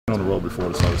On the road before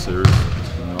the start of the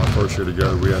series. Our first year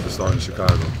together, we had to start in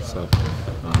Chicago, so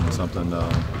it's something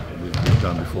we've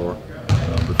done before.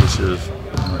 But this year's,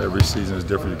 every season is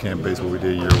different. You can't base what we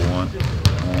did year one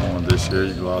on this year.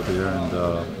 You go out there and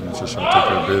just try to take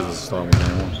care of business and start with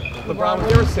game one. LeBron,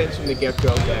 was there a sense from the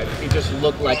get-go that it just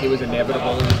looked like it was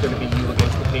inevitable it was going to be you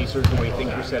against the Pacers the way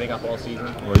things were setting up all season?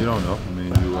 Well, you don't know. I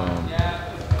mean, you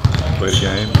play the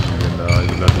game and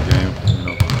you let the game,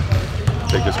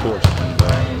 take its course,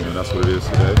 and that's what it is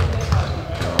today.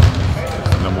 It's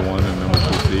the number 1 and number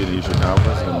 2 seed in Eastern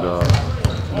Conference, and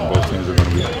both teams are going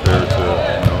to be prepared to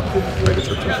make a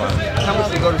trip to the finals. How much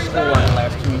do you go to school on the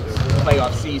last 2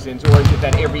 playoff seasons, or is it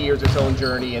that every year is its own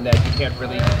journey and that you can't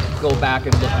really go back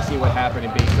and look to see what happened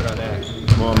and base it on that?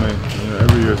 Well, I mean,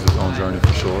 every year is its own journey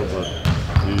for sure, but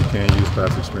you can use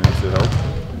past experience to help.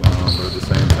 But at the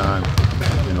same time,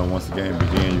 once the game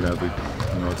begins, you have to,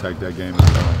 attack that game as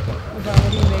well.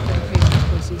 What do you make of the Pacers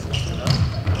postseason?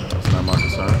 That's not my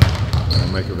concern. I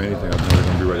don't make of anything. I think they're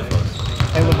going to be ready for us.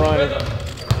 Hey, LeBron,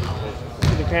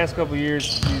 in the past couple of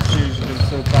years, these series have been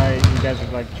so tight. You guys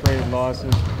have traded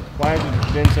losses. Why has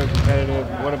it been so competitive?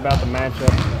 What about the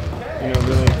matchup?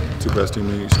 Really. 2 best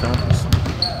teams in each conference.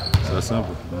 It's that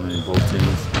simple. I mean, both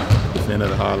teams defend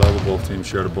at a high level. Both teams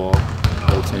share the ball.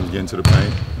 Both teams get into the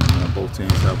paint. Both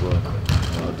teams have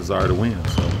a desire to win.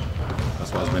 So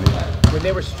that's why it's been easy. When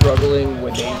they were struggling,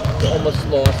 when they almost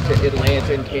lost to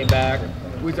Atlanta and came back,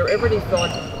 was there ever any thought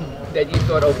that you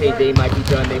thought, okay, they might be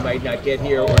done, they might not get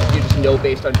here, or you just know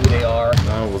based on who they are?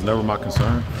 No, it was never my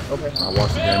concern. Okay. I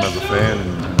watched the game as a fan,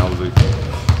 and I was,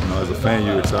 as a fan,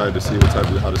 you're excited to see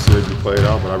how the series would play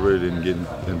out, but I really didn't get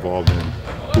involved in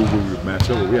who we would match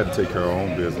up with. We had to take care of our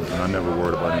own business, and I never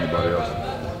worried about anybody else.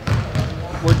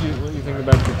 What do you think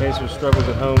about the Pacers' struggles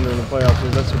at home during the playoffs?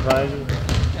 Does that surprise you?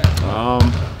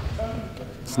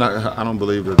 It's not. I don't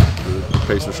believe that the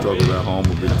Pacers' struggles at home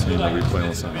will be the team that we play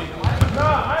on Sunday.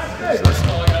 I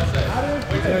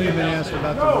know you've been asked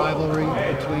about the rivalry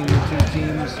between the 2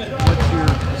 teams. What's your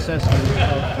assessment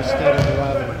of the state of the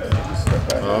rivalry?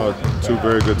 2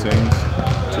 very good teams.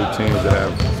 2 teams that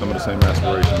have some of the same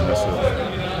aspirations. That's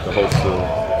the host of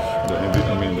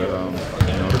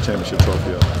the championship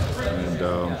trophy.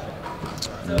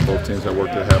 And both teams have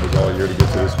worked their habits all year to get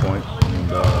to this point. And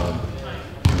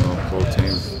both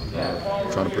teams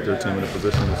trying to put their team in a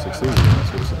position to succeed. And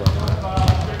that's what it's about.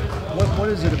 What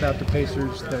is it about the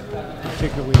Pacers that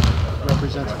particularly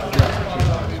represents a threat to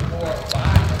you?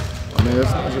 I mean,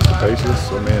 it's not just the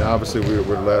Pacers. I mean, obviously we're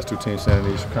the last 2 teams standing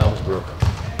in the Eastern Conference, but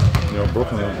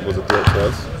Brooklyn was a threat to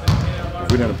us.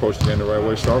 If we didn't approach the game the right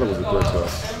way, Charlotte was a threat to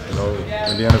us.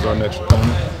 Indiana's our next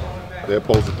opponent. They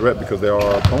pose a threat because they are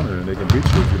our opponent, and they can beat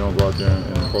you if you don't go out there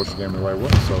and approach the game the right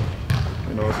way. So,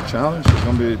 it's a challenge. It's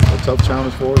going to be a tough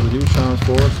challenge for us, a huge challenge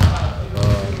for us.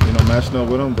 Matching up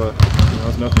with them, but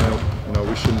it's nothing that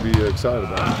we shouldn't be excited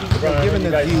about. Given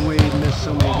that D-Wade missed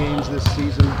so many games this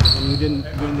season and you didn't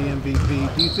win the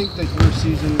MVP, do you think that your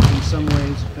season in some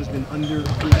ways has been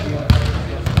underappreciated?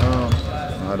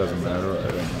 No, it doesn't matter.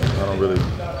 I don't really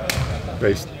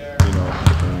base,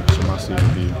 should my season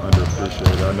be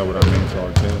underappreciated. I know what I mean to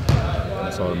our team.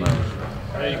 That's all that matters.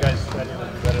 I know you guys had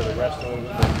better the rest of them.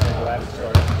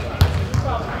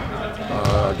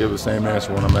 I give the same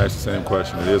answer when I'm asked the same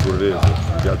question. It is what it is. If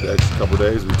we got the extra couple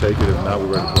days, we take it. If not, we're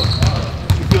ready to play.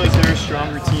 Do you feel like they're a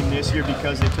stronger team this year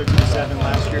because they took you to 7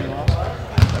 last year and lost?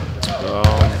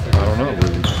 I don't know.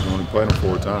 We only played them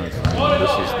 4 times. This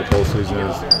is the postseason.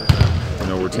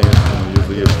 Where teams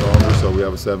usually get stronger, so we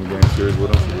have a 7-game series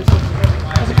with them.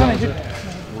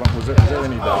 Was there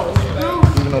any doubt,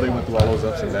 even though they went through all those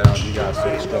ups and downs, you guys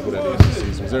sort of struggled at the end of the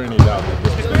season? Was there any doubt that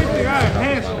this was going to be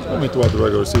I mean, throughout the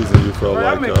regular season, you felt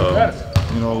like, we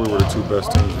were the 2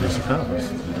 best teams in this conference.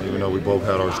 Even though we both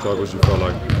had our struggles, you felt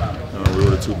like we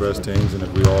were the 2 best teams, and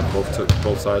if we all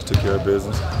both sides took care of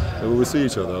business, then we would see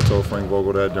each other. I told Frank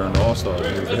Vogel that during the All-Star.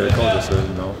 He was the head coach. I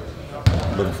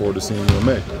said, looking forward to seeing you in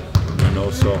May.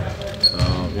 So,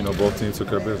 both teams took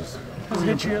care of business. Has it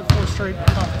hit you at 4 straight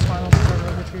conference finals? Is that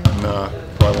right for you? Nah,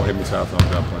 probably won't hit me till after I'm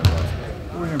done playing basketball.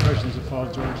 What were your impressions of Paul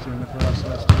George during the playoffs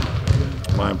last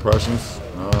night? My impressions?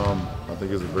 I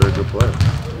think he's a very good player.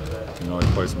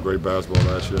 He played some great basketball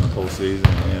last year in the postseason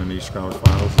and in the Eastern Conference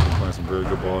Finals. He's playing some very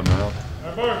good ball now.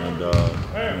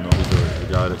 And, he's the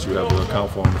guy that you have to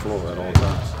account for on the floor at all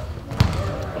times.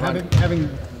 Having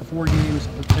 4 games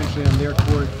potentially on their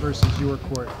court versus your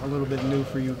court, a little bit new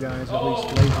for you guys, at least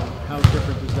lately. How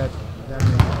different does that make?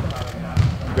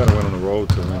 You got to win on the road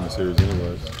to win the series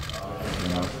anyways.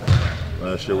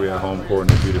 Last year we had home court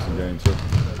and they beat us in game 2.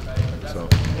 So,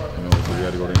 we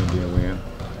had to go to Indy and win.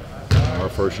 Our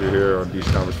first year here, our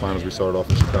East Conference Finals, we started off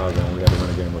in Chicago, and we had to win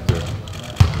a game up there.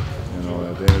 You know,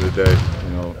 at the end of the day,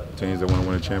 you know, teams that want to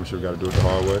win a championship got to do it the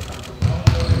hard way.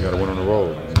 And you got to win on the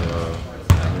road.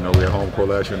 And, you know, we had home court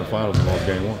last year in the finals and lost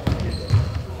game 1.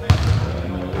 You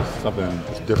know, it's something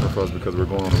that's different for us because we're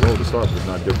going on the road to start, but it's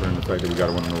not different in the fact that we got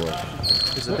to win on the road.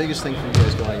 Is the biggest thing for you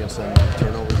guys going against them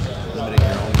turnovers, limiting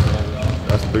your own turnovers?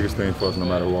 That's the biggest thing for us, no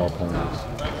matter who our opponent is.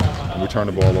 When we turn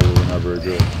the ball over, we're not very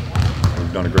good.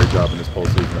 We've done a great job in this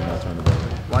postseason and not turning the ball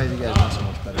over. Why have you guys been so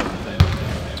much better than you think?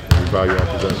 We value our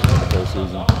possession in the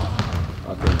postseason.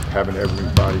 I think having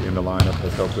everybody in the lineup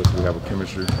has helped us. We have a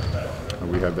chemistry,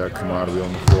 and we have that camaraderie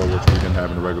on the floor, which we didn't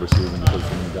have in the regular season because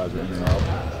so many guys were in and out.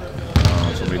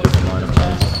 So many different lineup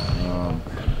changes.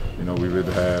 You know, we've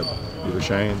either had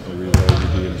Shane or we've had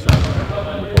UD in the same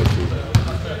lineup in the postseason.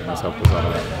 And that's helped us out a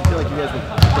lot. I feel like you guys were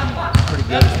pretty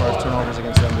good as far as turnovers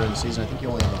against them during the season. I think you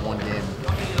only had 1 game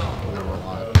where there were a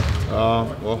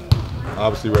lot. Well,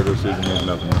 obviously regular season means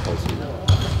nothing in the postseason.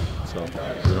 So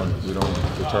we don't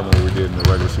determine what we did in the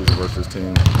regular season versus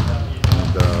team,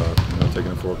 and you know,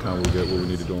 taking into account what we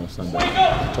need to do on Sunday.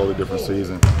 Totally different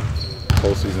season.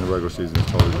 Postseason and regular season is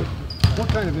totally different. What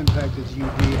kind of impact does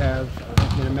UD have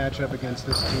in a matchup against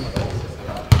this team?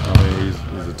 I mean,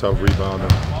 he's a tough rebounder.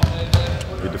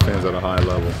 He defends at a high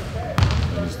level,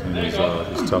 and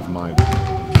he's tough-minded. He's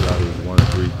a guy who's won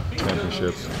 3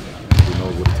 championships. He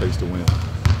knows what it takes to win.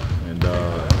 And he's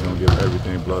going to give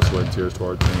everything, blood, sweat, and tears to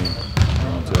our team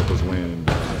to help us win.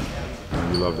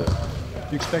 And we love that.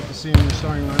 Do you expect to see him in your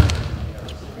starting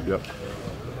lineup? Yep.